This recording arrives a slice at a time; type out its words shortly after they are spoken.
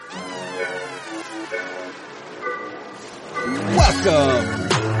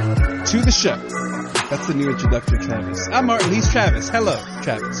Welcome to the show. That's the new introduction, Travis. I'm Martin. He's Travis. Hello,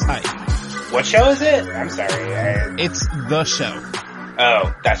 Travis. Hi. What show is it? I'm sorry. It's the show.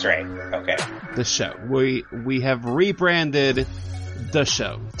 Oh, that's right. Okay. The show. We have rebranded the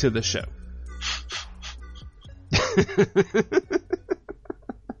show to the show.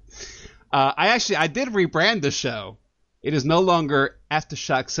 I did rebrand the show. It is no longer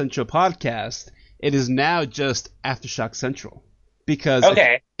Aftershock Central Podcast. It is now just Aftershock Central. Because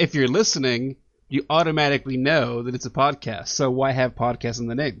if you're listening, you automatically know that it's a podcast. So why have podcast in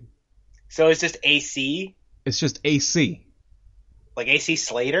the name? So it's just AC? It's just AC. Like AC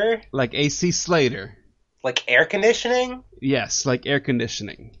Slater? Like AC Slater. Like air conditioning? Yes, like air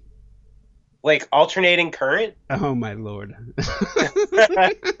conditioning. Like alternating current? Oh my lord.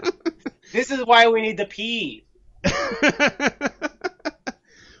 This is why we need the P.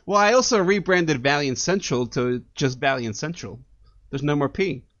 Well, I also rebranded Valiant Central to just Valiant Central. There's no more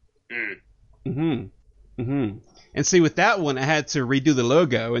P. And see, with that one, I had to redo the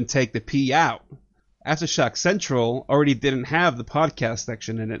logo and take the P out. Aftershock Central already didn't have the podcast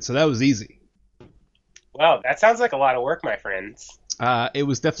section in it, so that was easy. Wow, that sounds like a lot of work, my friends. It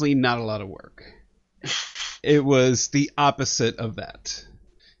was definitely not a lot of work. It was the opposite of that.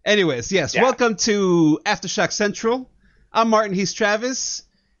 Anyways, yes, Welcome to Aftershock Central. I'm Martin, he's Travis.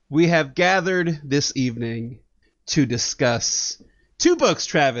 We have gathered this evening to discuss 2 books,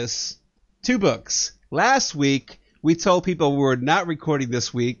 Travis. 2 books. Last week, we told people we were not recording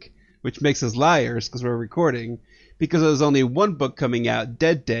this week, which makes us liars because we're recording, because there was only 1 book coming out,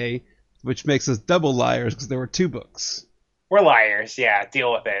 Dead Day, which makes us double liars because there were 2 books. We're liars, yeah.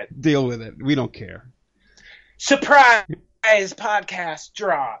 Deal with it. Deal with it. We don't care. Surprise podcast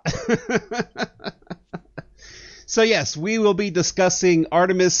drop. So yes, we will be discussing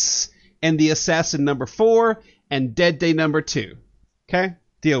Artemis and the Assassin #4 and Dead Day #2. Okay?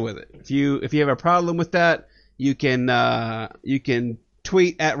 Deal with it. If you have a problem with that, you can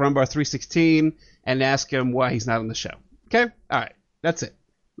tweet at Rumbar316 and ask him why he's not on the show. Okay? All right. That's it.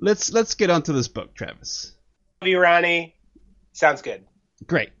 Let's get on to this book, Travis. Love you, Ronnie. Sounds good.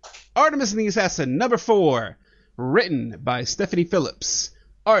 Great. Artemis and the Assassin #4, written by Stephanie Phillips,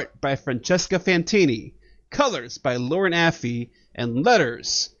 art by Francesca Fantini, colors by Lauren Affey, and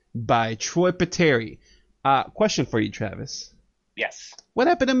letters by Troy Peteri. Question for you, Travis. Yes. What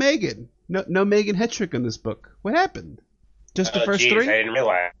happened to Megan? No Megan Hetrick in this book. What happened? Just the first 3? I didn't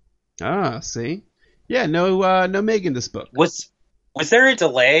realize. Ah, see? Yeah, no Megan in this book. Was there a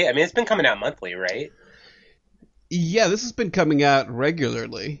delay? I mean, it's been coming out monthly, right? Yeah, this has been coming out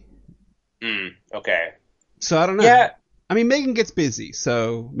regularly. Okay. So I don't know. Yeah. I mean, Megan gets busy,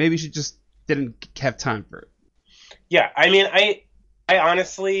 so maybe she just didn't have time for it. Yeah, I mean, I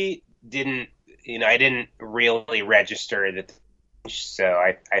honestly didn't, I didn't really register that, so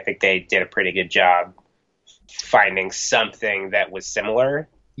I think they did a pretty good job finding something that was similar.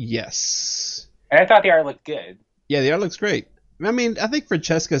 Yes. And I thought the art looked good. Yeah, the art looks great. I mean, I think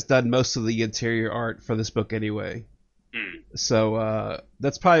Francesca's done most of the interior art for this book anyway. So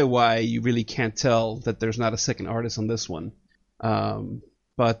that's probably why you really can't tell that there's not a second artist on this one.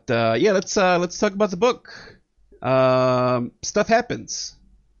 But let's talk about the book. Stuff happens.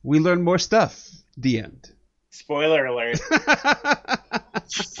 We learn more stuff. The end. Spoiler alert.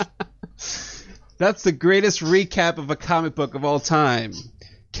 That's the greatest recap of a comic book of all time.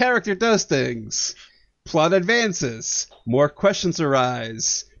 Character does things. Plot advances. More questions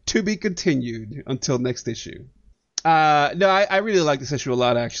arise. To be continued until next issue. I really like this issue a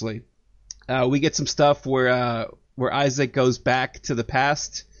lot, actually. We get some stuff where Isaac goes back to the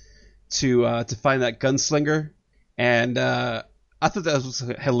past to find that gunslinger, and I thought that was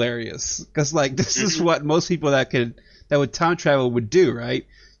hilarious because this is what most people that would time travel would do, right?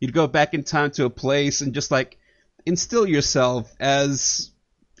 You'd go back in time to a place and just instill yourself as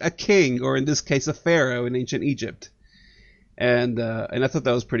a king, or in this case, a pharaoh in ancient Egypt, and I thought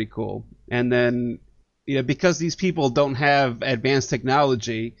that was pretty cool. And then, because these people don't have advanced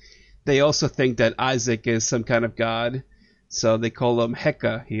technology, they also think that Isaac is some kind of god, so they call him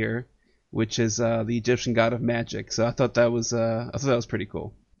Heka here, which is the Egyptian god of magic. So I thought that was pretty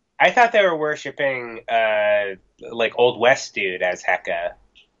cool. I thought they were worshiping Old West dude as Heka.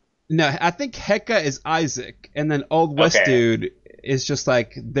 No, I think Heka is Isaac, and then Old West dude is just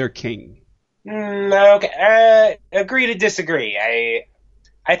their king. Okay, agree to disagree.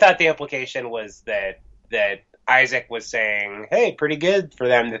 I thought the implication was that Isaac was saying, hey, pretty good for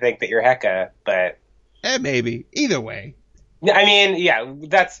them to think that you're Heka, but... maybe. Either way. I mean, yeah,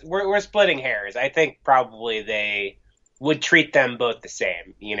 we're splitting hairs. I think probably they would treat them both the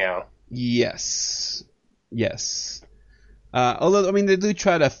same, Yes. Although, I mean, they do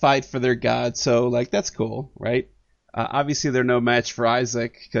try to fight for their god, so, like, that's cool, right? Obviously, they're no match for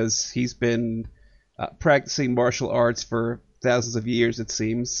Isaac, because he's been practicing martial arts for thousands of years, it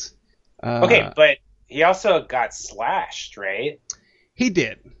seems. Okay, but he also got slashed, right? He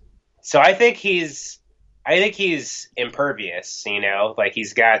did. So I think he's impervious, like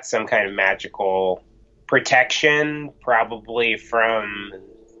he's got some kind of magical protection, probably from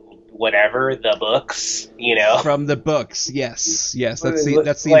whatever, the books, From the books, yes. That's the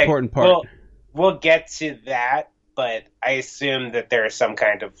Like, important part. We'll get to that, but I assume that there's some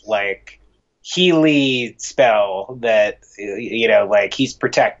kind of like Healy spell that like he's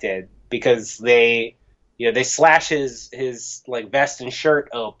protected because they slash his like vest and shirt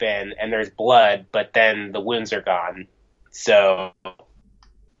open and there's blood, but then the wounds are gone. So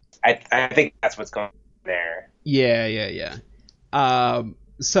I think that's what's going on there. Yeah.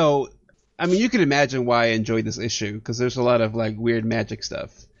 So, I mean, you can imagine why I enjoyed this issue, because there's a lot of like weird magic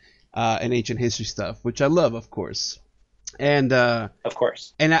stuff and ancient history stuff, which I love, of course. And of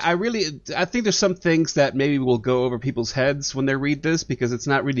course. And I think there's some things that maybe will go over people's heads when they read this, because it's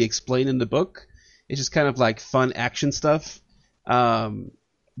not really explained in the book. It's just kind of like fun action stuff.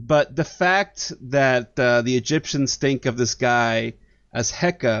 But the fact that the Egyptians think of this guy as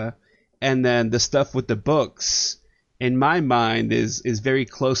Heka, and then the stuff with the books, in my mind, is very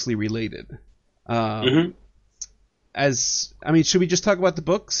closely related. Should we just talk about the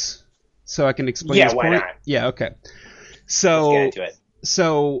books so I can explain this point? Yeah, why not? Yeah, okay. So, let's get into it.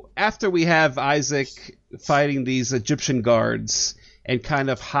 So after we have Isaac fighting these Egyptian guards and kind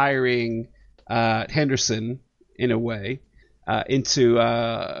of hiring Henderson, in a way, into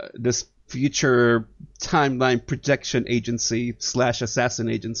this future timeline projection agency / assassin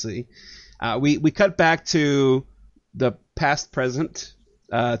agency, we cut back to the past present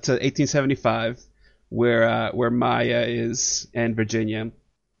to 1875, where Maya is and Virginia,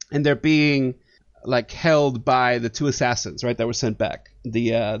 and they're being like held by the two assassins, right, that were sent back,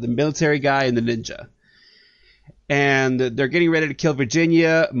 the military guy and the ninja. And they're getting ready to kill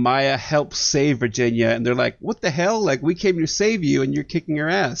Virginia. Maya helps save Virginia, and they're like, what the hell? Like, we came to save you, and you're kicking her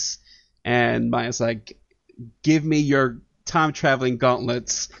ass. And Maya's like, give me your time-traveling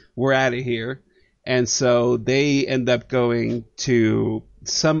gauntlets. We're out of here. And so they end up going to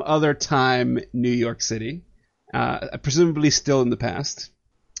some other time, New York City, presumably still in the past.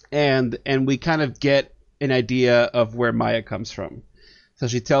 And we kind of get an idea of where Maya comes from. So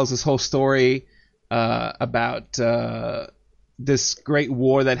she tells this whole story about this great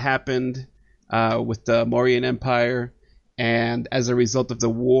war that happened with the Mauryan Empire, and as a result of the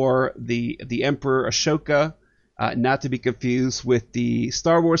war, the Emperor Ashoka, not to be confused with the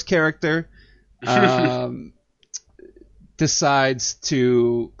Star Wars character, decides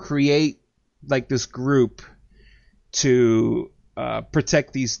to create like this group to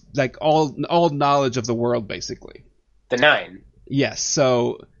protect these, like all knowledge of the world, basically. The Nine. Yes.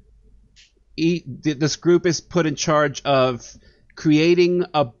 So this group is put in charge of creating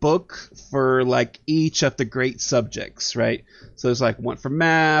a book for like each of the great subjects, right? So there's like one for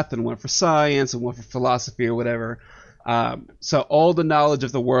math and one for science and one for philosophy or whatever. So all the knowledge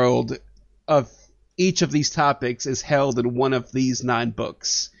of the world of each of these topics is held in one of these 9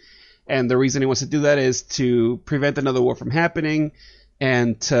 books. And the reason he wants to do that is to prevent another war from happening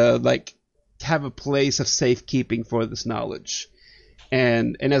and to like have a place of safekeeping for this knowledge.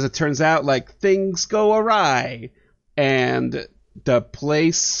 And as it turns out, like, things go awry, and the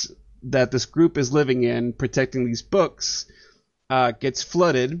place that this group is living in, protecting these books, gets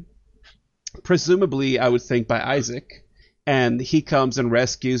flooded, presumably, I would think, by Isaac, and he comes and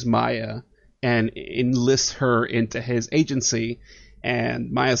rescues Maya and enlists her into his agency.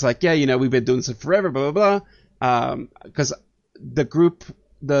 And Maya's like, yeah, we've been doing this forever, blah, blah, blah, because the group,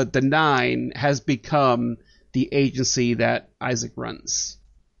 the 9, has become the agency that Isaac runs.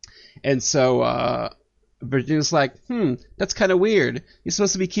 And so Virginia's like, that's kind of weird. You're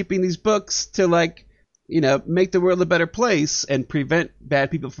supposed to be keeping these books to, like, make the world a better place and prevent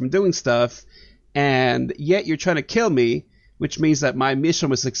bad people from doing stuff, and yet you're trying to kill me, which means that my mission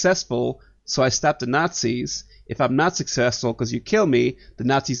was successful, so I stopped the Nazis. If I'm not successful because you kill me, the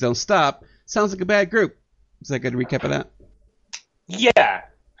Nazis don't stop. Sounds like a bad group. Is that a good recap of that? Yeah,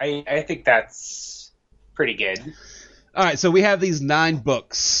 I think that's pretty good. All right, so we have these 9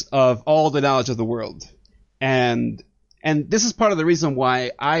 books of all the knowledge of the world, and this is part of the reason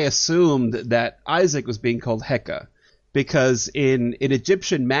why I assumed that Isaac was being called Heka, because in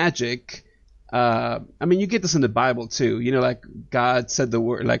Egyptian magic, I mean, you get this in the Bible too. Like God said the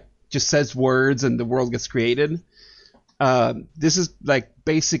word, like just says words, and the world gets created. This is like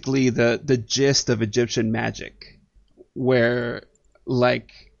basically the gist of Egyptian magic. where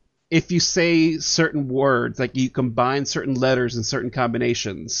like if you say certain words, like you combine certain letters and certain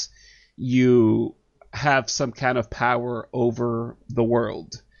combinations, you have some kind of power over the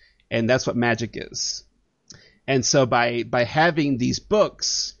world, and that's what magic is. And so by having these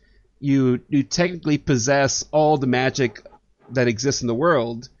books, you technically possess all the magic that exists in the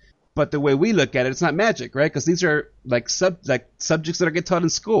world. But the way we look at it, it's not magic, right? Because these are like subjects that are get taught in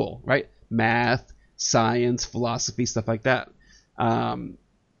school, right? Math, science, philosophy, stuff like that.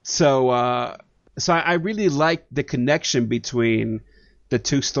 So I really like the connection between the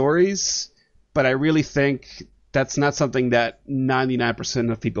two stories, but I really think that's not something that 99%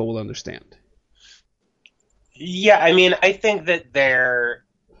 of people will understand. Yeah, I mean, I think that there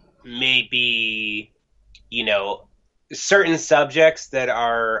may be, certain subjects that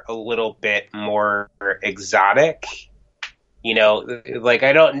are a little bit more exotic. Like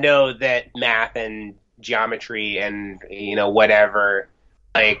I don't know that math and geometry and whatever.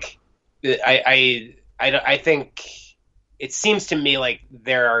 Like I think it seems to me like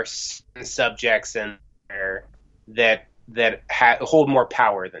there are certain subjects in there that hold more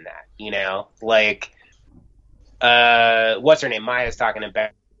power than that. Like what's her name? Maya's talking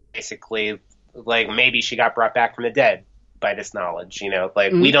about basically like maybe she got brought back from the dead by this knowledge.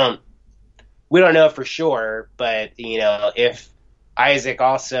 Like we don't know for sure, but if Isaac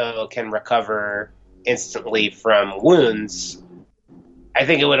also can recover instantly from wounds, I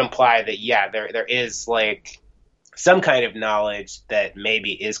think it would imply that there is like some kind of knowledge that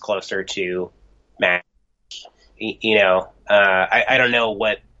maybe is closer to magic. I don't know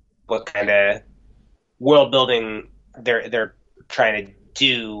what kind of world building they're trying to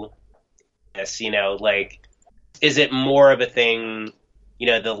do. This, like, is it more of a thing,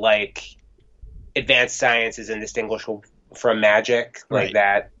 the like advanced science is indistinguishable from magic, like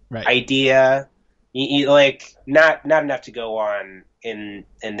that idea, like not enough to go on in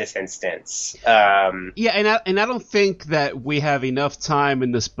this instance. Yeah, and I don't think that we have enough time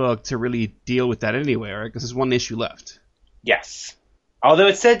in this book to really deal with that anyway, right? Because there's one issue left. Yes, although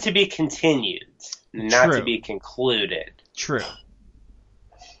it's said to be continued, not True. to be concluded. True.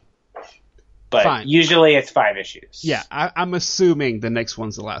 But Fine. Usually it's 5 issues. Yeah, I'm assuming the next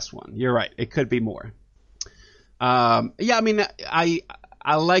one's the last one. You're right. It could be more. Yeah, I mean, I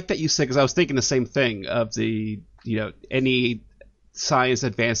like that you said, because I was thinking the same thing of the, any science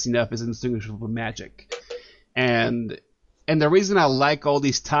advanced enough is indistinguishable from magic. And the reason I like all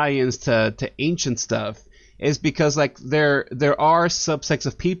these tie-ins to ancient stuff is because, like, there are subsects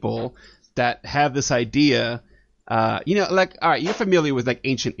of people that have this idea, like, all right, you're familiar with, like,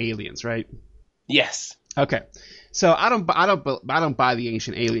 ancient aliens, right? Yes. Okay. So I don't buy the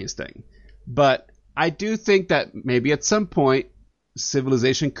ancient aliens thing, but I do think that maybe at some point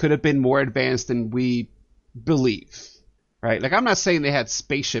civilization could have been more advanced than we believe, right? Like I'm not saying they had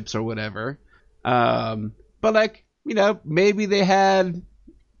spaceships or whatever, but like maybe they had.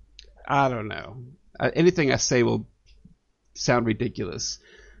 I don't know. Anything I say will sound ridiculous.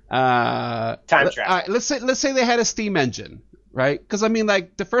 Time travel. All right, let's say they had a steam engine, right? Because I mean,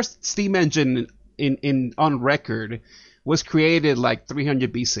 like the first steam engine in on record was created like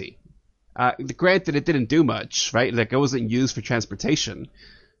 300 BC. Granted, it didn't do much, right? Like it wasn't used for transportation,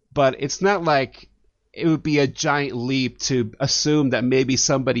 but it's not like it would be a giant leap to assume that maybe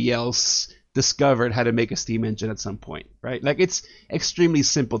somebody else discovered how to make a steam engine at some point, right? Like it's extremely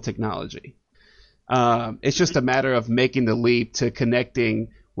simple technology. It's just a matter of making the leap to connecting.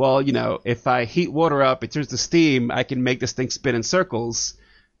 Well, if I heat water up, it turns to steam. I can make this thing spin in circles,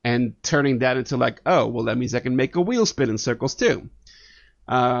 and turning that into like, oh, well, that means I can make a wheel spin in circles too.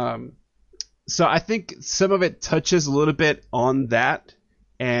 So I think some of it touches a little bit on that,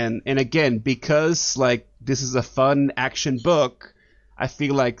 and again, because like this is a fun action book, I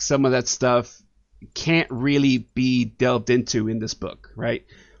feel like some of that stuff can't really be delved into in this book, right?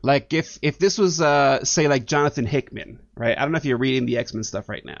 Like if this was say like Jonathan Hickman, right? I don't know if you're reading the X-Men stuff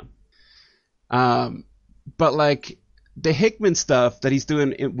right now, but like the Hickman stuff that he's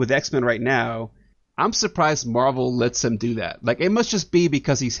doing with X-Men right now, I'm surprised Marvel lets him do that. Like it must just be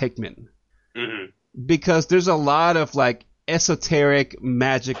because he's Hickman. Mm-hmm. Because there's a lot of like esoteric,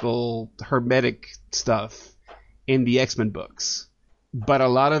 magical, hermetic stuff in the X-Men books, but a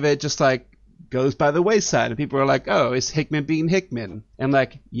lot of it just like goes by the wayside, and people are like, "Oh, is Hickman being Hickman?" And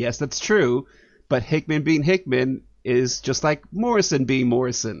like, yes, that's true, but Hickman being Hickman is just like Morrison being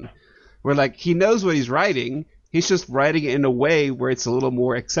Morrison, where like he knows what he's writing, he's just writing it in a way where it's a little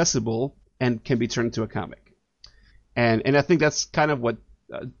more accessible and can be turned into a comic. And I think that's kind of what.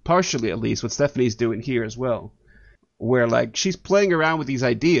 Partially at least what Stephanie's doing here as well, where like she's playing around with these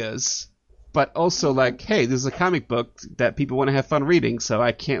ideas, but also like, hey, this is a comic book that people want to have fun reading, so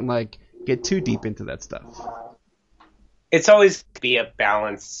I can't like get too deep into that stuff. It's always be a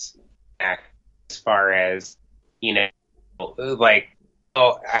balance act as far as, like,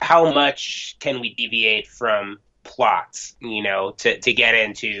 how much can we deviate from plots, to get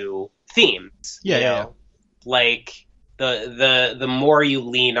into themes. Yeah. Like the more you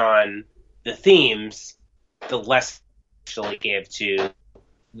lean on the themes, the less you actually give to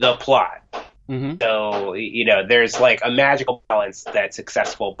the plot. Mm-hmm. So, there's like a magical balance that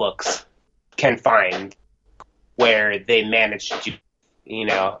successful books can find where they manage to,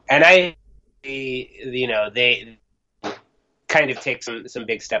 and they kind of take some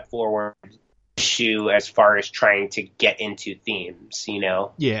big step forward issue as far as trying to get into themes,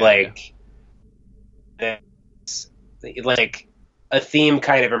 like a theme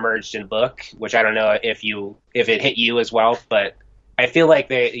kind of emerged in book, which I don't know if it hit you as well, but I feel like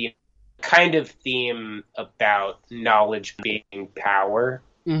they kind of theme about knowledge being power.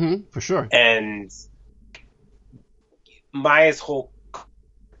 Mm-hmm, for sure. And Maya's whole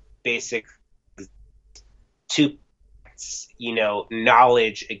basic two,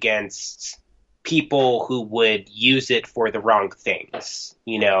 knowledge against people who would use it for the wrong things,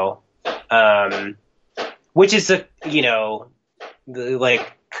 which is I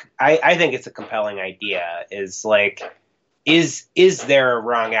think it's a compelling idea. Is like, is there a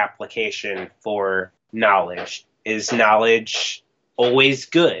wrong application for knowledge? Is knowledge always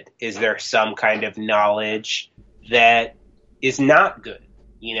good? Is there some kind of knowledge that is not good?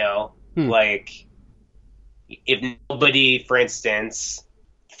 Like, if nobody, for instance,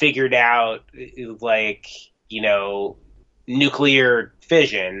 figured out like, nuclear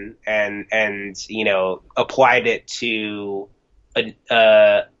fission and applied it to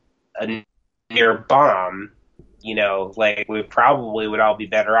a near bomb, like, we probably would all be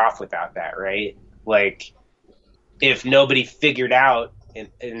better off without that, right? Like, if nobody figured out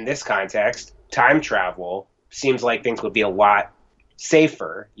in this context time travel, seems like things would be a lot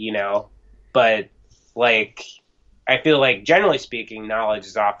safer, but like, I feel like, generally speaking, knowledge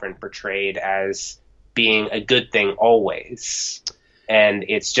is often portrayed as being a good thing always, and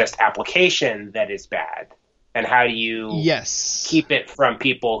it's just application that is bad. And how do you keep it from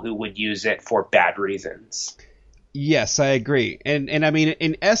people who would use it for bad reasons? Yes, I agree. And I mean,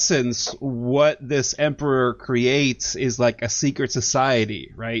 in essence, what this emperor creates is like a secret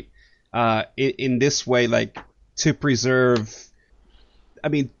society, right? In this way, like, to preserve, I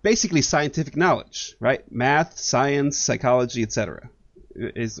mean, basically scientific knowledge, right? Math, science, psychology, etc.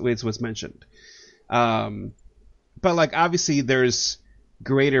 is what's mentioned. But like, obviously there's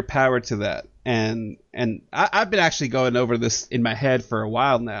greater power to that. And I've been actually going over this in my head for a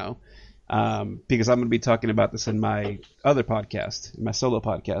while now, because I'm going to be talking about this in my other podcast, in my solo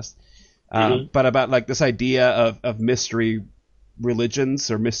podcast. But about like this idea of mystery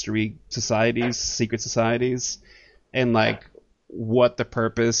religions or mystery societies, secret societies, and like what the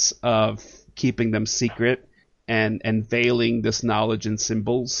purpose of keeping them secret and veiling this knowledge in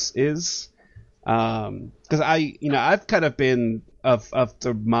symbols is. Because I've kind of been of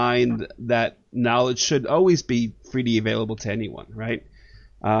the mind that knowledge should always be freely available to anyone, right?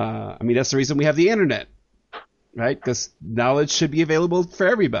 I mean, that's the reason we have the internet, right? Because knowledge should be available for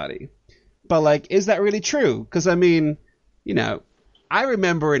everybody. But like, is that really true? Because I mean, I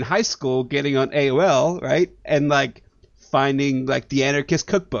remember in high school getting on AOL, right, and like finding like the Anarchist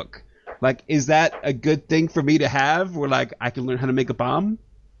Cookbook. Like, is that a good thing for me to have, where like I can learn how to make a bomb?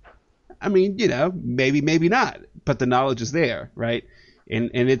 I mean, maybe, maybe not, but the knowledge is there, right? And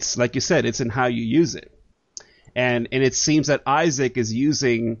it's like you said, it's in how you use it. And it seems that Isaac is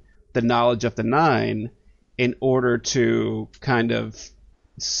using the knowledge of the Nine in order to kind of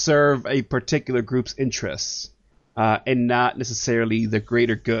serve a particular group's interests, and not necessarily the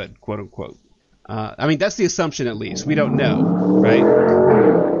greater good, quote unquote. I mean, that's the assumption, at least. We don't know,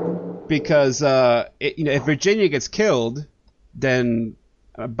 right? Because if Virginia gets killed, then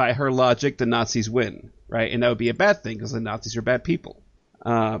by her logic, the Nazis win, right? And that would be a bad thing because the Nazis are bad people.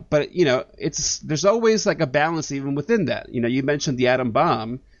 But there's always like a balance even within that. You mentioned the atom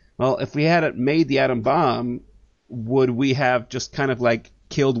bomb. Well, if we hadn't made the atom bomb, would we have just kind of like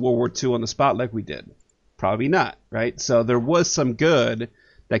killed World War II on the spot like we did? Probably not, right? So there was some good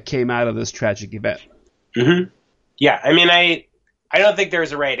that came out of this tragic event. Mm-hmm. Yeah, I mean, I don't think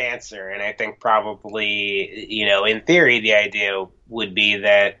there's a right answer, and I think probably, in theory, the idea would be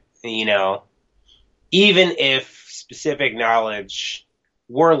that, even if specific knowledge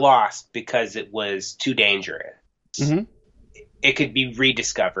were lost because it was too dangerous, mm-hmm. it could be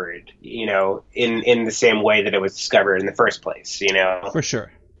rediscovered, in the same way that it was discovered in the first place, For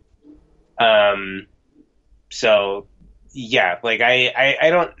sure. So yeah, like I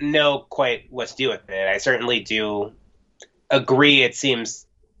don't know quite what to do with it. I certainly do agree. It seems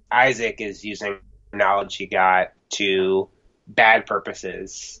Isaac is using knowledge he got to bad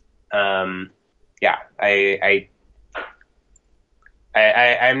purposes. Yeah,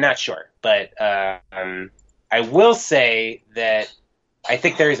 I'm not sure, but I will say that I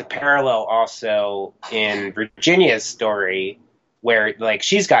think there is a parallel also in Virginia's story where, like,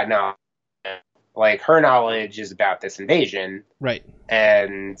 she's got knowledge, like her knowledge is about this invasion, Right.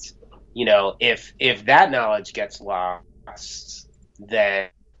 and if that knowledge gets lost, then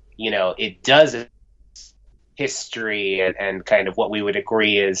it does history and kind of what we would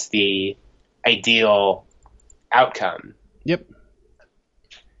agree is the ideal outcome. Yep.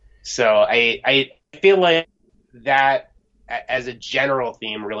 So I feel like that as a general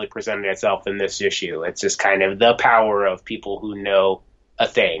theme really presented itself in this issue. It's just kind of the power of people who know a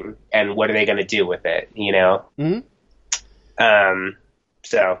thing and what are they going to do with it, Mm-hmm.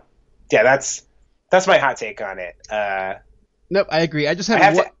 So yeah, that's my hot take on it. Nope, I agree. I just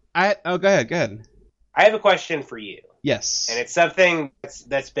have go ahead. I have a question for you. Yes. And it's something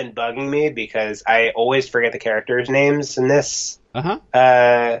that's been bugging me because I always forget the characters' names in this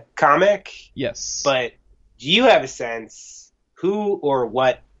comic. Yes. But do you have a sense who or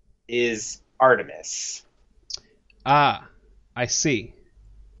what is Artemis? Ah, I see.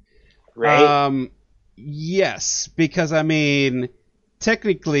 Right? Yes, because I mean,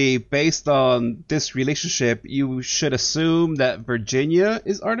 technically, based on this relationship, you should assume that Virginia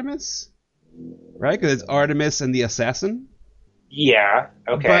is Artemis, right? Because it's Artemis and the assassin. Yeah.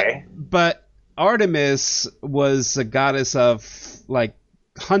 Okay. But Artemis was a goddess of like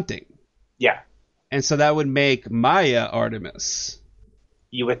hunting. Yeah. And so that would make Maya Artemis.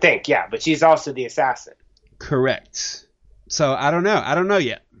 You would think, yeah, but she's also the assassin. Correct. So I don't know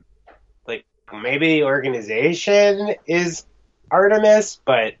yet. Like maybe the organization is Artemis,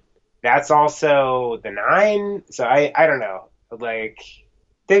 but that's also the Nine. So I don't know. Like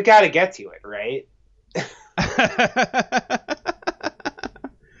they've got to get to it, right?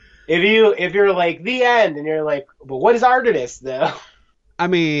 If you're like the end and you're like, but what is Artemis though? I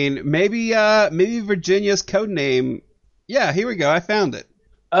mean, maybe Virginia's code name. Yeah, here we go. I found it.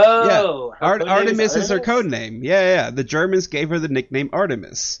 Oh, yeah. Artemis is her code name. Yeah. The Germans gave her the nickname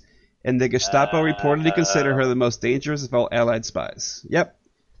Artemis, and the Gestapo reportedly considered her the most dangerous of all Allied spies. Yep.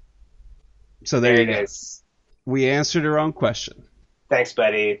 So there you go. Is. We answered our own question. Thanks,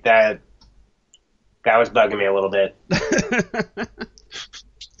 buddy. That was bugging me a little bit.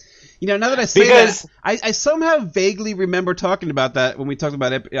 Now that I say that, I somehow vaguely remember talking about that when we talked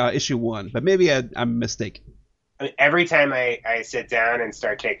about issue 1, but maybe I'm mistaken. I mean, every time I sit down and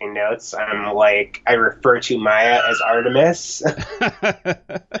start taking notes, I'm like, I refer to Maya as Artemis.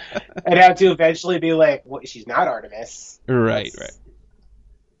 I'd have to eventually be like, well, she's not Artemis. Right.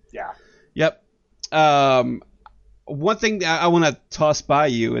 Yeah. Yep. One thing that I want to toss by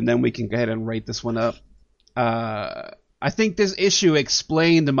you, and then we can go ahead and rate this one up. I think this issue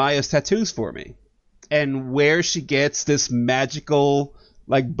explained Maya's tattoos for me, and where she gets this magical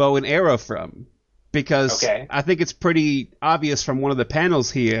like bow and arrow from. Because I think it's pretty obvious from one of the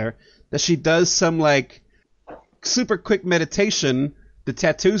panels here that she does some like super quick meditation, the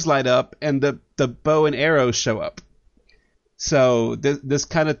tattoos light up, and the bow and arrows show up. So this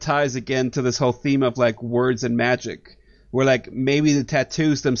kind of ties again to this whole theme of like words and magic, where like maybe the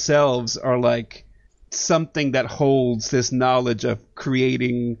tattoos themselves are like something that holds this knowledge of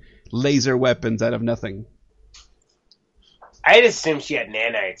creating laser weapons out of nothing. I'd assume she had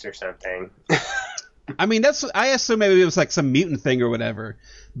nanites or something. I mean, I assume maybe it was like some mutant thing or whatever.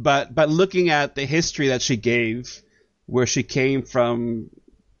 But looking at the history that she gave, where she came from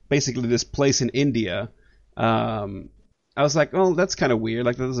basically this place in India, I was like, oh, that's kind of weird.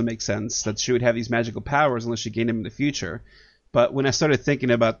 Like, that doesn't make sense that she would have these magical powers unless she gained them in the future. But when I started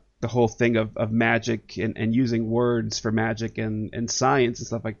thinking about the whole thing of magic and using words for magic and science and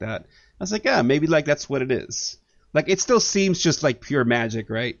stuff like that, I was like, yeah, maybe like that's what it is. Like, it still seems just like pure magic,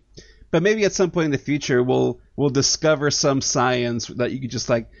 right? But maybe at some point in the future we'll discover some science that you could just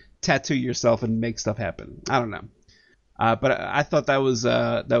like tattoo yourself and make stuff happen. I don't know. But I thought that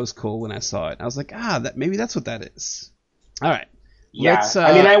was cool when I saw it. I was like, maybe that's what that is. All right. Yeah.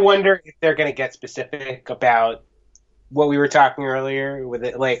 I mean, I wonder if they're going to get specific about what we were talking earlier with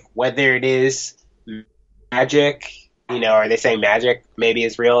it, like whether it is magic, are they saying magic maybe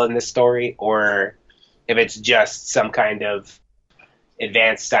is real in this story, or if it's just some kind of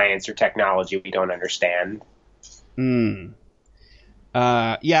advanced science or technology we don't understand. Yeah,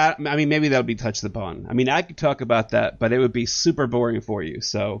 I mean, maybe that'll be touched upon. I mean, I could talk about that, but it would be super boring for you.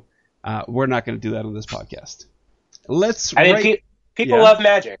 So We're not going to do that on this podcast. Let's. I mean, people Yeah. love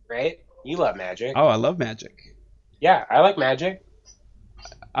magic, right? You love magic. Oh, I love magic. Yeah, I like magic.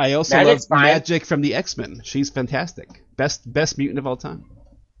 I also Magic's love fine. Magic from the X-Men. She's fantastic. Best mutant of all time.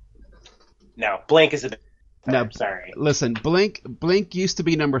 No, Blink is a. No, Sorry. Listen, Blink used to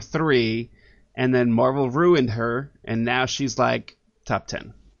be number 3, and then Marvel ruined her, and now she's like top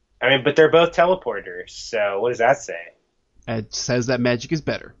 10. I mean, but they're both teleporters, so what does that say? It says that Magic is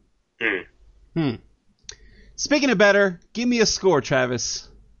better. Hmm. Speaking of better, give me a score, Travis.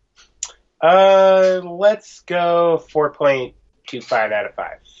 Let's go 4.25 out of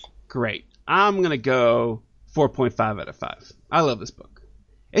 5. Great. I'm going to go 4.5 out of 5. I love this book.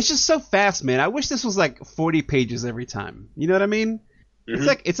 It's just so fast, man. I wish this was like 40 pages every time. You know what I mean?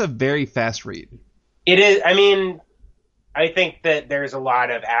 It's a very fast read. It is. I mean, I think that there's a lot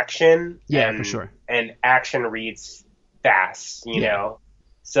of action. Yeah, for sure. And action reads fast, you know.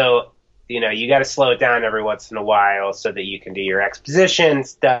 So, you got to slow it down every once in a while so that you can do your exposition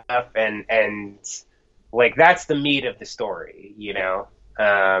stuff and like that's the meat of the story,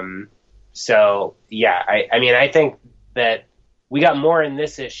 So, yeah, I mean, I think that we got more in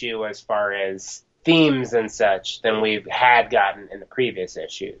this issue as far as themes and such than we've had gotten in the previous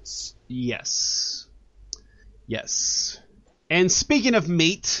issues. Yes. And speaking of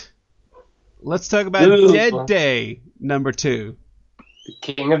meat, let's talk about Dead Day number 2.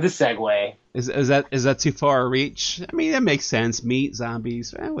 The king of the Segway. Is that too far a reach? I mean, that makes sense. Meat,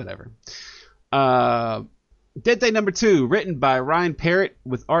 zombies, whatever. Dead Day number 2, written by Ryan Parrott,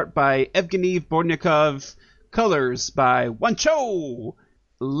 with art by Evgeny Bornyakov, colors by Wancho,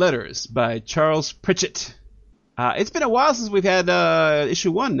 letters by Charles Pritchett. It's been a while since we've had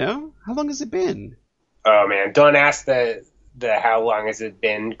issue 1, no? How long has it been? Oh man, don't ask the how long has it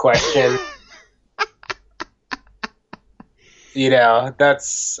been question.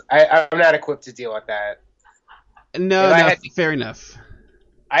 That's I'm not equipped to deal with that. No, fair enough.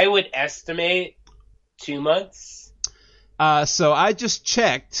 I would estimate 2 months. So I just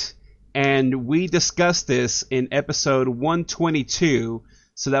checked, and we discussed this in episode 122,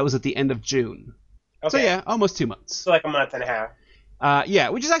 so that was at the end of June. Okay. So yeah, almost 2 months. So like a month and a half. Yeah,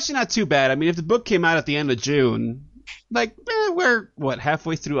 which is actually not too bad. I mean, if the book came out at the end of June, we're,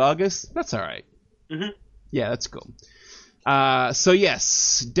 halfway through August? That's all right. Mm-hmm. Yeah, that's cool. So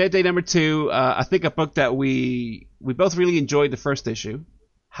yes, Dead Day number 2, I think a book that we both really enjoyed the first issue.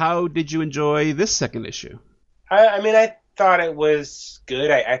 How did you enjoy this second issue? I mean, I thought it was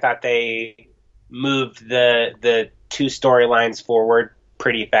good. I thought they moved the two storylines forward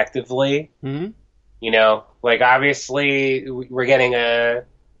pretty effectively. Mm-hmm. Obviously we're getting a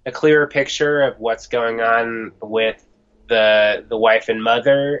clearer picture of what's going on with the wife and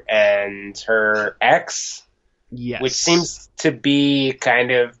mother and her ex. Yes. Which seems to be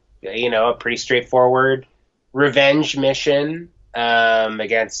kind of, a pretty straightforward revenge mission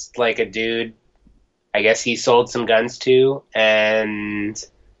against like a dude I guess he sold some guns to, and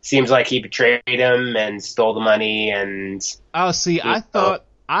seems like he betrayed him and stole the money. And I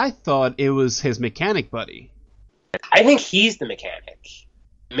thought it was his mechanic buddy. I think he's the mechanic.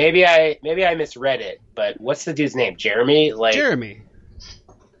 Maybe I misread it, but what's the dude's name? Jeremy? Jeremy.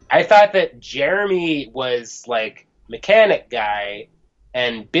 I thought that Jeremy was like mechanic guy,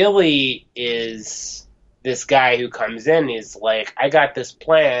 and Billy is this guy who comes in. Is like, I got this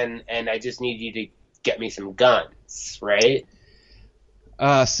plan, and I just need you to get me some guns, right?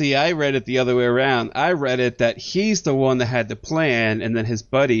 See, I read it the other way around. I read it that he's the one that had the plan, and then his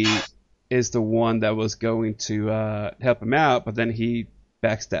buddy is the one that was going to help him out, but then he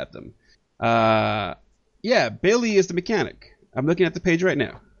backstabbed him. Yeah, Billy is the mechanic. I'm looking at the page right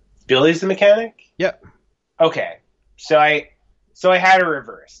now. Billy's the mechanic? Yep. Okay. So I had a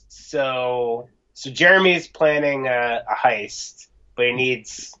reverse. So Jeremy's planning a heist, but he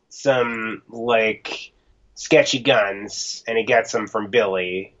needs some like sketchy guns, and he gets them from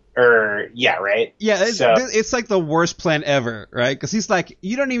Billy. Yeah, right? Yeah, it's like the worst plan ever, right? Because he's like,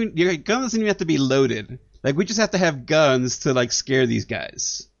 your gun doesn't even have to be loaded. Like, we just have to have guns to like scare these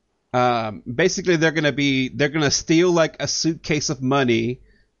guys. Basically, they're gonna steal like a suitcase of money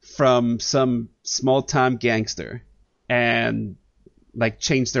from some small time gangster and like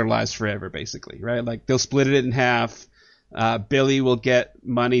change their lives forever, basically, right? Like, they'll split it in half. Billy will get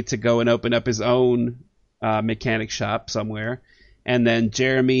money to go and open up his own mechanic shop somewhere, and then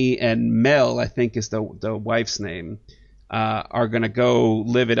Jeremy and Mel, I think is the wife's name, are gonna go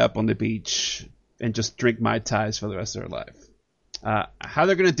live it up on the beach and just drink Mai Tais for the rest of their life. How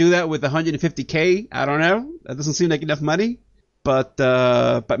they're gonna do that with $150K, I don't know. That doesn't seem like enough money. But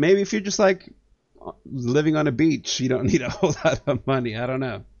maybe if you're just like living on a beach, you don't need a whole lot of money. I don't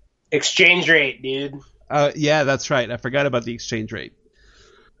know. Exchange rate, dude. Yeah, that's right. I forgot about the exchange rate.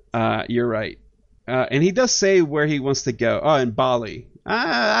 You're right. And he does say where he wants to go. Oh, in Bali.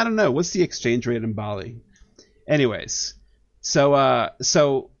 I don't know. What's the exchange rate in Bali? Anyways,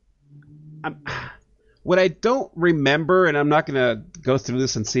 so what I don't remember, and I'm not gonna go through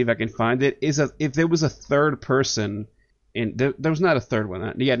this and see if I can find it, is if there was a third person. And there was not a third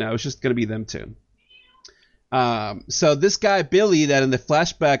one. Yeah, no, it was just gonna be them two. So this guy Billy, that in the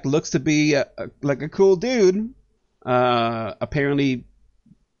flashback looks to be like a cool dude, apparently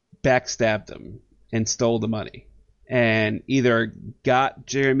backstabbed him and stole the money, and either got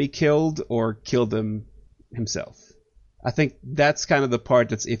Jeremy killed or killed him himself. I think that's kind of the part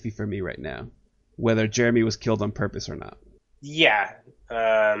that's iffy for me right now, whether Jeremy was killed on purpose or not. Yeah.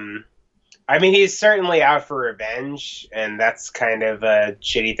 I mean, he's certainly out for revenge, and that's kind of a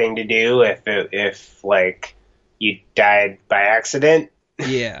shitty thing to do if like you died by accident.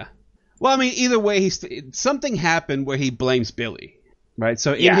 Yeah. Well, I mean, either way, something happened where he blames Billy, right?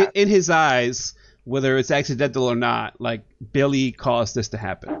 So in his eyes, whether it's accidental or not, like Billy caused this to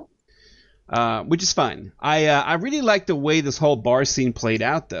happen, which is fine. I really like the way this whole bar scene played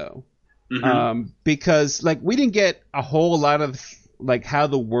out, though, because like we didn't get a whole lot of like how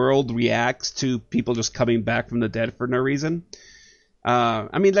the world reacts to people just coming back from the dead for no reason.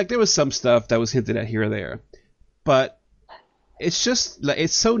 I mean, like there was some stuff that was hinted at here or there, but it's just like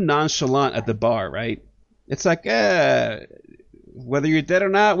it's so nonchalant at the bar, right? It's like, whether you're dead or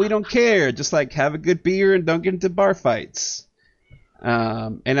not, we don't care. Just like have a good beer and don't get into bar fights.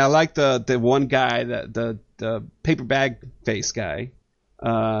 And I like the one guy, the paper bag face guy,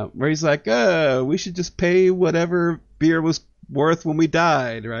 where he's like, we should just pay whatever beer was worth when we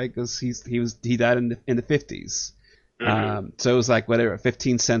died, right? Because he died in the 50s. So it was like whatever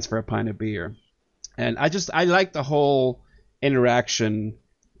 15 cents for a pint of beer. And I like the whole interaction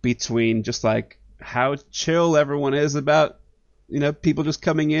between just like how chill everyone is about, people just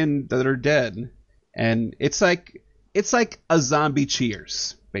coming in that are dead. And it's like a zombie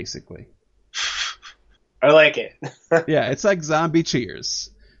Cheers, basically. I like it. Yeah, it's like zombie Cheers.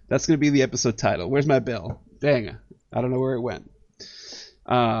 That's going to be the episode title. Where's my bill? Dang, I don't know where it went.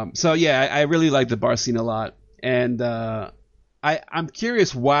 So yeah, I really like the bar scene a lot. And I'm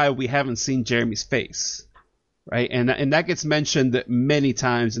curious why we haven't seen Jeremy's face, right? And that gets mentioned many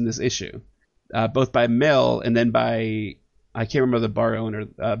times in this issue, both by Mel and then by, I can't remember the bar owner,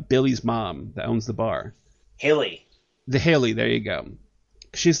 Billy's mom that owns the bar. Haley. The Haley, there you go.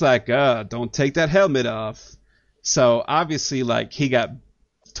 She's like, don't take that helmet off. So obviously, like, he got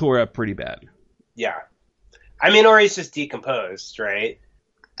tore up pretty bad. Yeah. I mean, or he's just decomposed, right?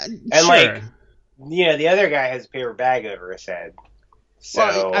 And sure. like, the other guy has a paper bag over his head. So,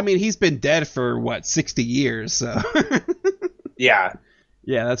 well, I mean, he's been dead for 60 years, so. Yeah.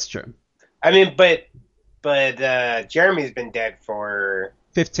 Yeah, that's true. I mean, but Jeremy's been dead for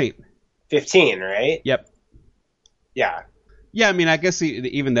 15, right? Yep. Yeah. Yeah, I mean, I guess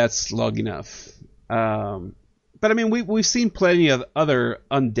even that's long enough. But I mean, we've seen plenty of other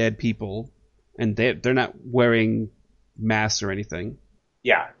undead people, and they're not wearing masks or anything.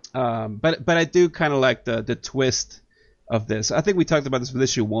 Yeah. But I do kind of like the twist of this. I think we talked about this with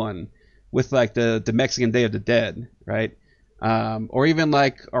issue 1, with like the Mexican Day of the Dead, right? Or even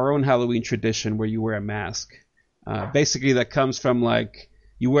like our own Halloween tradition where you wear a mask. Basically, that comes from like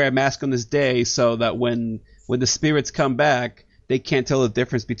you wear a mask on this day so that when the spirits come back, they can't tell the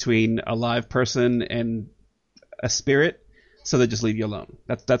difference between a live person and a spirit, so they just leave you alone.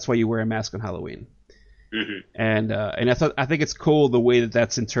 That's why you wear a mask on Halloween. Mm-hmm. And I think it's cool the way that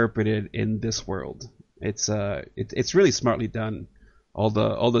that's interpreted in this world. It's really smartly done. All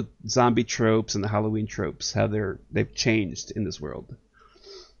the zombie tropes and the Halloween tropes, how they've changed in this world.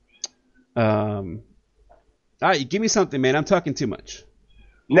 All right, give me something, man. I'm talking too much.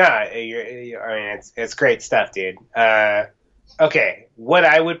 No, I mean it's great stuff, dude. Okay, what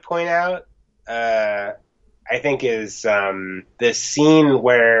I would point out, I think, is this scene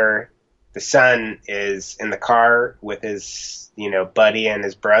where the son is in the car with his, buddy and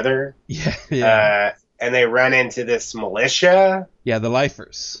his brother. Yeah. And they run into this militia. Yeah, the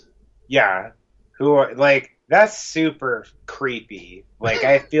lifers. Yeah, who are like, that's super creepy. Like,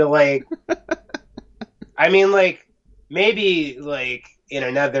 I feel like, I mean, like, maybe like in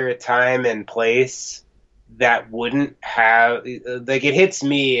another time and place that wouldn't have, like, it hits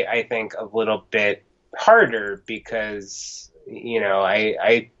me, I think, a little bit harder because,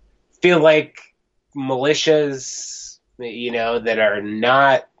 I feel like militias, that are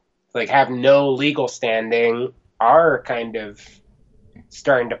not, like, have no legal standing are kind of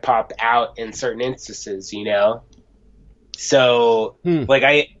starting to pop out in certain instances, So, Hmm. like,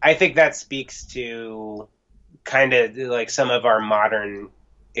 I think that speaks to kind of like some of our modern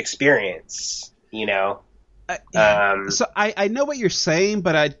experience, you know? I, Um, so I know what you're saying,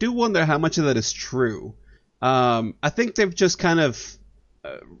 but I do wonder how much of that is true. I think they've just kind of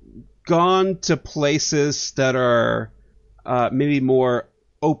uh, gone to places that are maybe more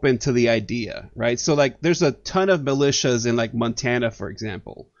open to the idea, right? So like, there's a ton of militias in like Montana, for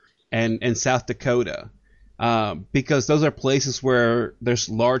example, and South Dakota, because those are places where there's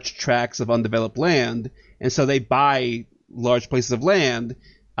large tracts of undeveloped land, and so they buy large places of land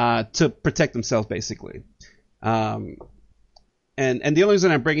to protect themselves, basically. Um, and the only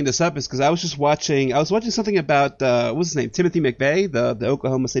reason I'm bringing this up is because I was watching something about what's his name, Timothy McVeigh, the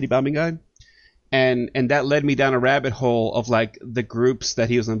Oklahoma City bombing guy, and that led me down a rabbit hole of like the groups that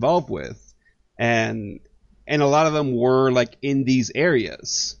he was involved with, and and a lot of them were like in these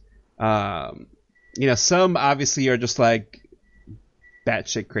areas. Um, some obviously are just like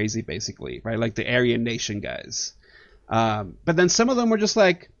batshit crazy, basically, right? Like the Aryan Nation guys. But then some of them were just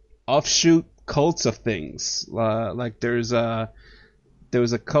like offshoot cults of things. Like there was a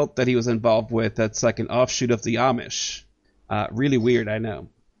cult that he was involved with that's like an offshoot of the Amish. Really weird, I know.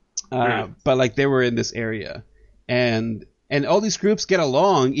 But like they were in this area, and all these groups get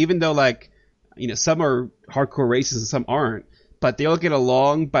along, even though like some are hardcore racists and some aren't. But they all get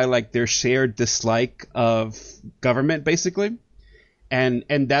along by like their shared dislike of government, basically, and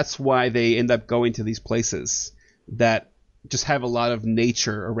that's why they end up going to these places that just have a lot of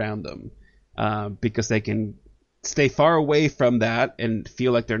nature around them, because they can stay far away from that and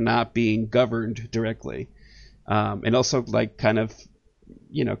feel like they're not being governed directly, and also like kind of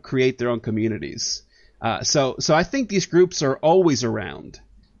create their own communities. So I think these groups are always around.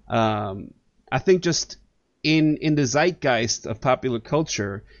 I think just in the zeitgeist of popular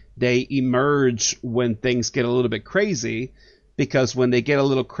culture, they emerge when things get a little bit crazy, because when they get a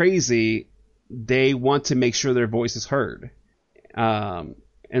little crazy, they want to make sure their voice is heard. And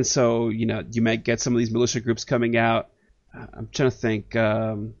so, you might get some of these militia groups coming out. I'm trying to think.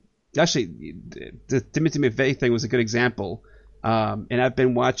 Actually, the Timothy McVeigh thing was a good example. And I've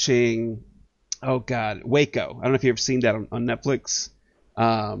been watching, oh God, Waco. I don't know if you've ever seen that on Netflix.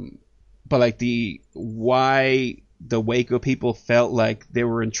 But like why the Waco people felt like they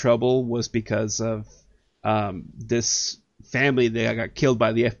were in trouble was because of this family that got killed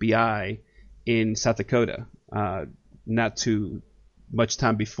by the FBI in South Dakota, not too much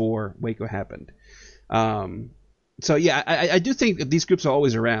time before Waco happened. So yeah, I do think that these groups are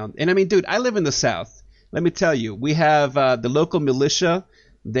always around. And I mean, dude, I live in the South. Let me tell you, we have the local militia.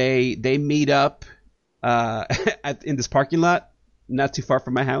 They meet up in this parking lot, not too far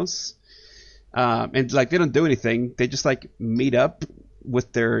from my house. And like they don't do anything. They just like meet up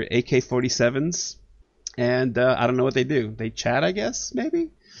with their AK-47s, and I don't know what they do. They chat, I guess,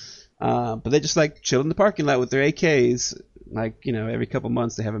 maybe. But they just like chill in the parking lot with their AKs. Like every couple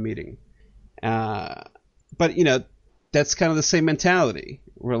months they have a meeting. But that's kind of the same mentality.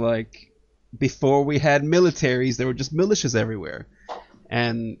 We're like, before we had militaries, there were just militias everywhere,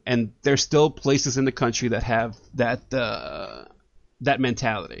 and there's still places in the country that have that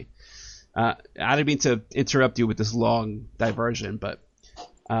mentality. I didn't mean to interrupt you with this long diversion, but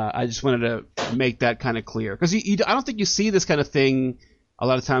I just wanted to make that kind of clear, because I don't think you see this kind of thing a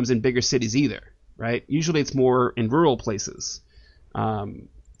lot of times in bigger cities either, right? Usually it's more in rural places,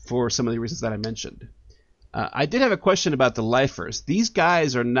 for some of the reasons that I mentioned. I did have a question about the lifers. These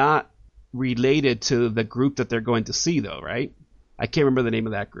guys are not related to the group that they're going to see, though, right? I can't remember the name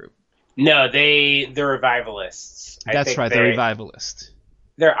of that group. No, they're revivalists. That's right, they're revivalists.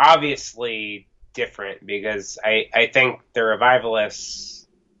 They're obviously different, because I think the revivalists,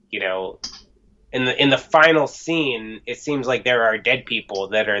 in the final scene, it seems like there are dead people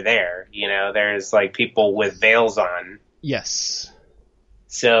that are there. There's like people with veils on. Yes.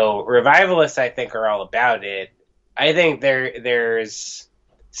 So revivalists, I think, are all about it. I think there's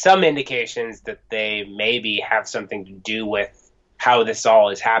some indications that they maybe have something to do with how this all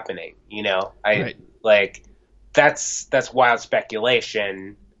is happening. Right. Like that's wild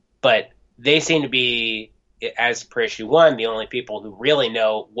speculation, but they seem to be, as per issue 1, the only people who really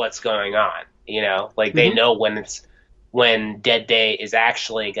know what's going on. They know when Dead Day is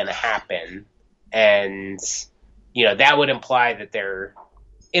actually going to happen, and that would imply that they're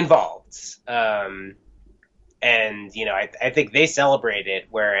involved. And I think they celebrate it,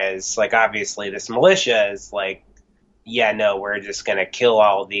 whereas like obviously this militia is like, yeah, no, we're just gonna kill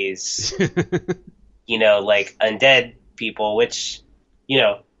all these like undead people, which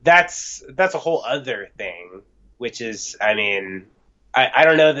that's a whole other thing, which is, I mean, I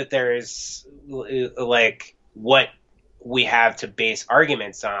don't know that there's like what we have to base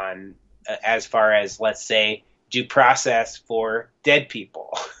arguments on, as far as, let's say, due process for dead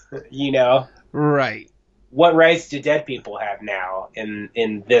people. You know, Right. what rights do dead people have now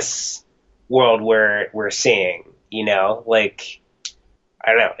in this world we're seeing? You know, like,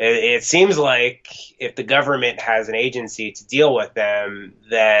 I don't know. It seems like if the government has an agency to deal with them,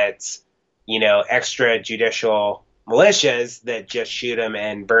 that, you know, extrajudicial militias that just shoot them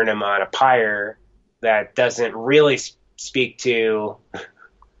and burn them on a pyre, that doesn't really speak to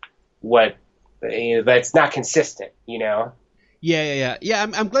what, you know, that's not consistent, you know? Yeah.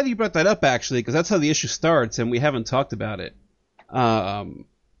 I'm glad you brought that up, actually, because that's how the issue starts, and we haven't talked about it.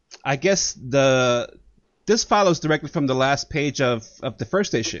 I guess this follows directly from the last page of the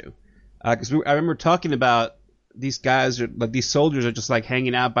first issue, because I remember talking about these guys, like these soldiers, are just like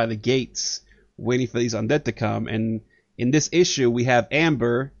hanging out by the gates, waiting for these undead to come. And in this issue, we have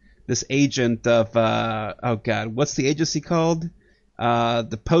Amber, this agent of oh god, what's the agency called?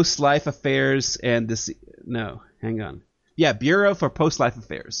 The Post-Life Affairs and Bureau for Post-Life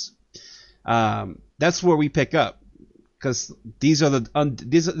Affairs. That's where we pick up, because these are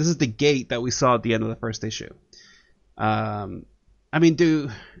this is the gate that we saw at the end of the first issue. I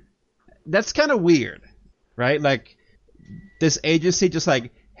mean, that's kind of weird, right? Like, this agency just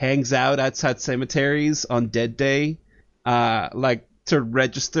like hangs out outside cemeteries on Dead Day, like to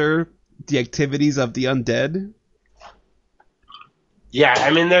register the activities of the undead. Yeah,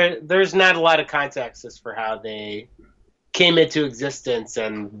 I mean, there's not a lot of context as for how they came into existence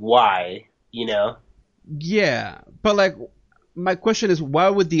and why, you know? Yeah, but like, my question is, why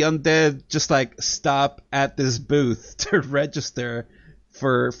would the undead just like stop at this booth to register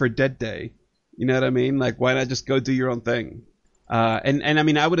for Dead Day? You know what I mean? Like, why not just go do your own thing? And I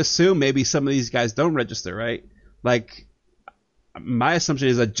mean, I would assume maybe some of these guys don't register, right? Like, my assumption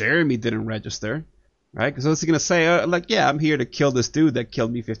is that Jeremy didn't register, right? Because what's he gonna say? Like, yeah, I'm here to kill this dude that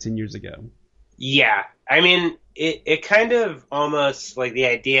killed me 15 years ago. Yeah, I mean, it kind of almost like the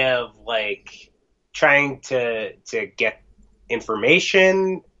idea of like trying to get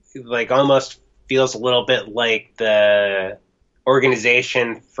information, like almost feels a little bit like the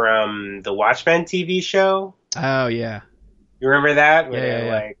organization from the Watchmen TV show. Oh yeah, you remember that? Where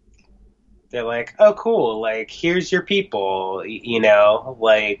yeah. They're like, oh cool, like here's your people, you know,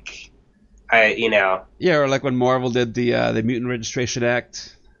 like Yeah, or like when Marvel did the Mutant Registration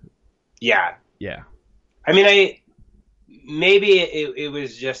Act. Yeah. I mean, maybe it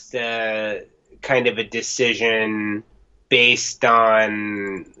was just a kind of a decision based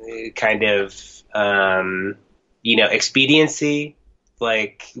on kind of expediency,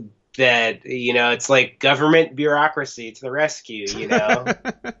 like that, you know, it's like government bureaucracy to the rescue, you know.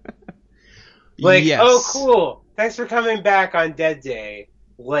 Like, yes. Oh cool, thanks for coming back on Dead Day,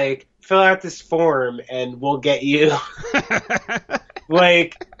 like fill out this form and we'll get you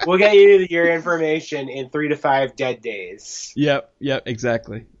we'll get you your information in 3 to 5 dead days. Yep,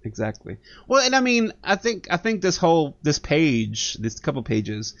 exactly. Well, and I mean, I think this page, this couple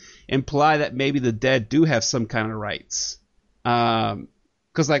pages, imply that maybe the dead do have some kind of rights.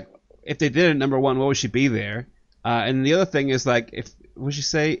 Because like, if they didn't, number one, what would she be there? And the other thing is, like, what she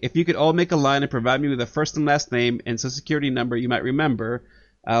say? If you could all make a line and provide me with a first and last name and social security number you might remember,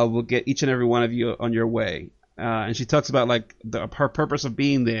 we'll get each and every one of you on your way. And she talks about like her purpose of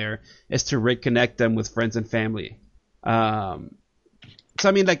being there is to reconnect them with friends and family. So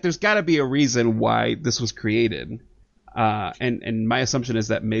I mean, like, there's got to be a reason why this was created. And my assumption is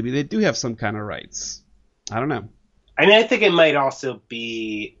that maybe they do have some kind of rights. I don't know. I mean, I think it might also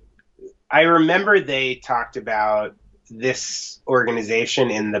be. I remember they talked about this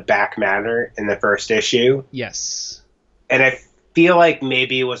organization in the back matter in the first issue. Yes. And I feel like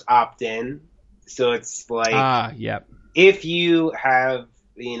maybe it was opt-in. So it's like, yep. If you have,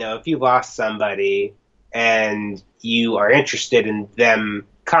 you know, if you lost somebody and you are interested in them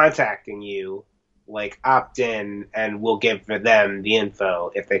contacting you, like, opt in and we'll give them the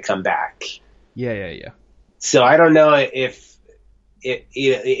info if they come back. Yeah. So I don't know if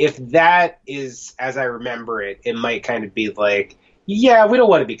that is, as I remember it, it might kind of be like, yeah, we don't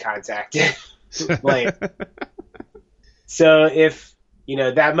want to be contacted. Like, so if, you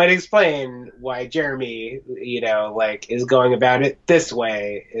know, that might explain why Jeremy, you know, like, is going about it this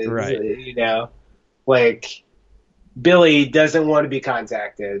way. Right. You know, like, Billy doesn't want to be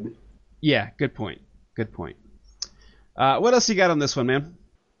contacted. Yeah, good point. What else you got on this one, man?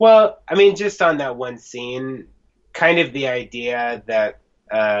 Well, I mean, just on that one scene, kind of the idea that,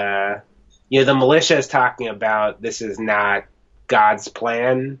 the militia is talking about this is not God's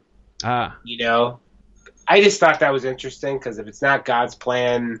plan. You know? I just thought that was interesting, because if it's not God's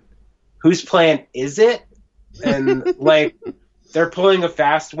plan, whose plan is it? and like they're pulling a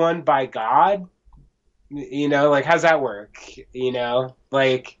fast one by God. You know, like how's that work? You know,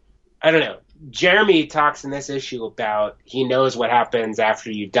 like I don't know. Jeremy talks in this issue about he knows what happens after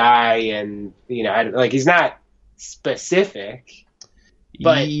you die, and you know, like he's not specific,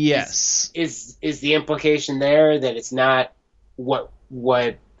 but yes, is the implication there that it's not what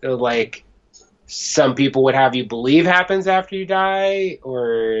like some people would have you believe happens after you die,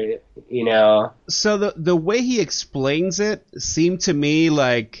 or you know? So the way he explains it seemed to me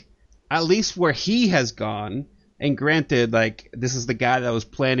like, at least where he has gone, and granted, like, this is the guy that was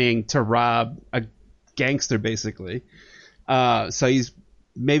planning to rob a gangster, basically. So he's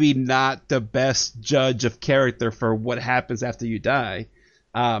maybe not the best judge of character for what happens after you die.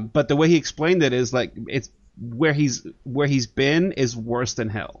 But the way he explained it is like, it's where he's been is worse than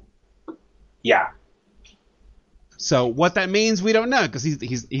hell. Yeah. So what that means, we don't know, because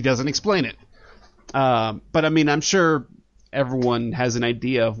he doesn't explain it. But I mean, I'm sure everyone has an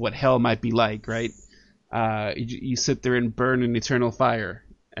idea of what hell might be like, right? You sit there and burn in eternal fire,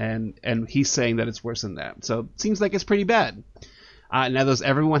 and he's saying that it's worse than that. So it seems like it's pretty bad. Now, does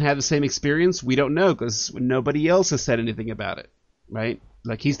everyone have the same experience? We don't know, because nobody else has said anything about it, right?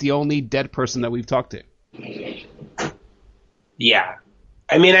 Like, he's the only dead person that we've talked to. Yeah.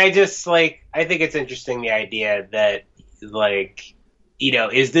 I mean, I think it's interesting, the idea that, like, you know,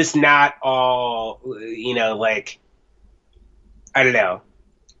 is this not all, you know, like, I don't know.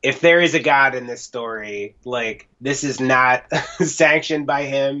 If there is a God in this story, like, this is not sanctioned by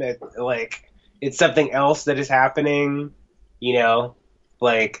him. It's something else that is happening, you know?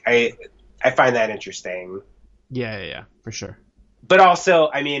 Like, I find that interesting. Yeah, for sure. But also,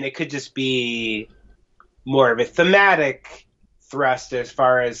 I mean, it could just be more of a thematic thrust as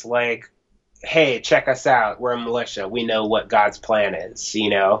far as, like, hey, check us out. We're a militia. We know what God's plan is,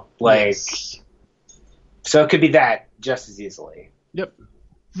 you know? Like, yes. So it could be that just as easily. Yep.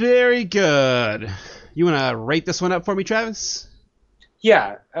 Very good. You want to rate this one up for me, Travis?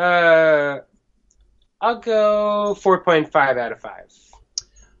 Yeah. I'll go 4.5 out of 5.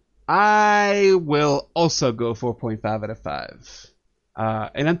 I will also go 4.5 out of 5.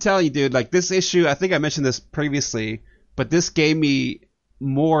 And I'm telling you, dude, like, this issue, I think I mentioned this previously, but this gave me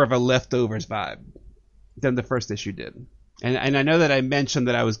more of a Leftovers vibe than the first issue did. And I know that I mentioned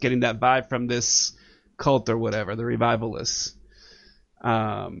that I was getting that vibe from this cult or whatever, the Revivalists.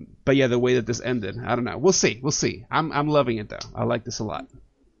 But yeah, the way that this ended, I don't know. We'll see. I'm loving it, though. I like this a lot.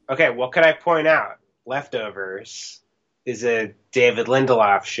 Okay, well, can I point out, Leftovers is a David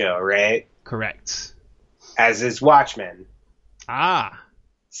Lindelof show, right? Correct. As is Watchmen. Ah.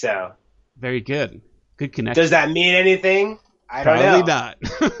 So. Very good. Good connection. Does that mean anything? I don't know. Probably not.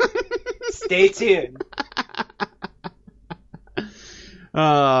 Stay tuned.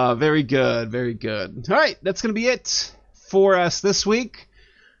 Very good. Very good. All right, that's going to be it for us this week.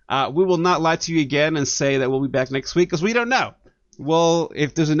 We will not lie to you again and say that we'll be back next week, because we don't know. Well,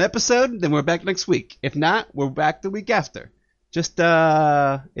 if there's an episode, then we're back next week. If not, we're back the week after. Just,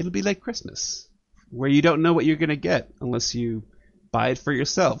 it'll be like Christmas, where you don't know what you're going to get unless you buy it for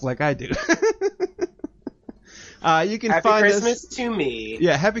yourself, like I do. You can Happy find Christmas us, to me.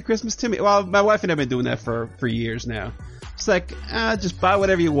 Yeah, Happy Christmas to me. Well, my wife and I have been doing that for years now. It's like, just buy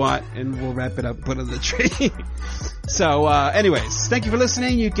whatever you want, and we'll wrap it up and put it on the tree. So, anyways, thank you for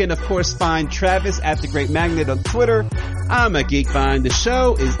listening. You can, of course, find Travis at The Great Magnet on Twitter. I'm a Geekvine. The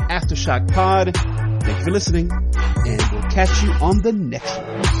show is Aftershock Pod. Thank you for listening, and we'll catch you on the next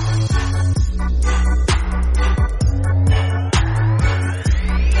one.